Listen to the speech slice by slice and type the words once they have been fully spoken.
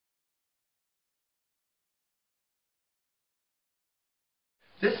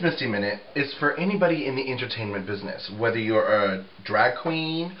This Misty Minute is for anybody in the entertainment business, whether you're a drag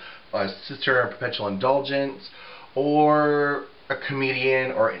queen, a sister of perpetual indulgence, or a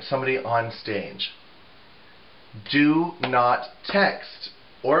comedian, or somebody on stage. Do not text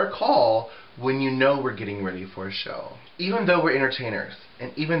or call when you know we're getting ready for a show. Even though we're entertainers,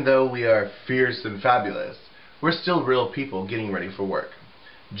 and even though we are fierce and fabulous, we're still real people getting ready for work.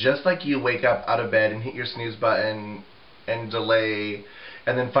 Just like you wake up out of bed and hit your snooze button and delay,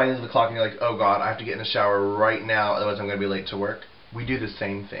 and then finally the clock and you're like, oh God, I have to get in the shower right now, otherwise I'm going to be late to work. We do the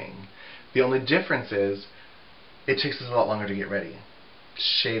same thing. The only difference is, it takes us a lot longer to get ready.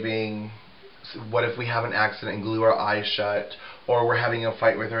 Shaving, what if we have an accident and glue our eyes shut, or we're having a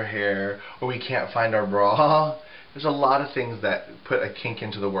fight with our hair, or we can't find our bra. There's a lot of things that put a kink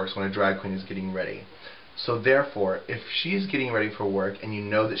into the works when a drag queen is getting ready. So therefore, if she's getting ready for work and you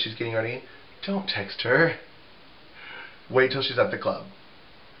know that she's getting ready, don't text her. Wait till she's at the club.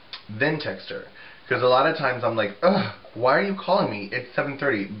 Then text her. Because a lot of times I'm like, ugh, why are you calling me? It's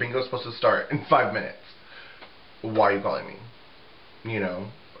 7:30. Bingo's supposed to start in 5 minutes. Why are you calling me? You know,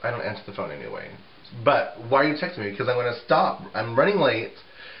 I don't answer the phone anyway. But why are you texting me? Because I'm going to stop. I'm running late,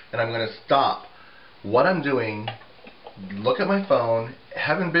 and I'm going to stop what I'm doing, look at my phone,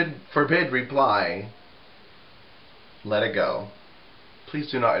 heaven forbid reply, let it go.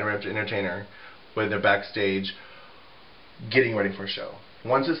 Please do not interrupt an entertainer when they're backstage getting ready for a show.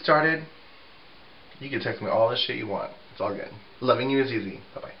 Once it started, you can text me all the shit you want. It's all good. Loving you is easy.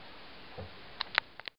 Bye-bye.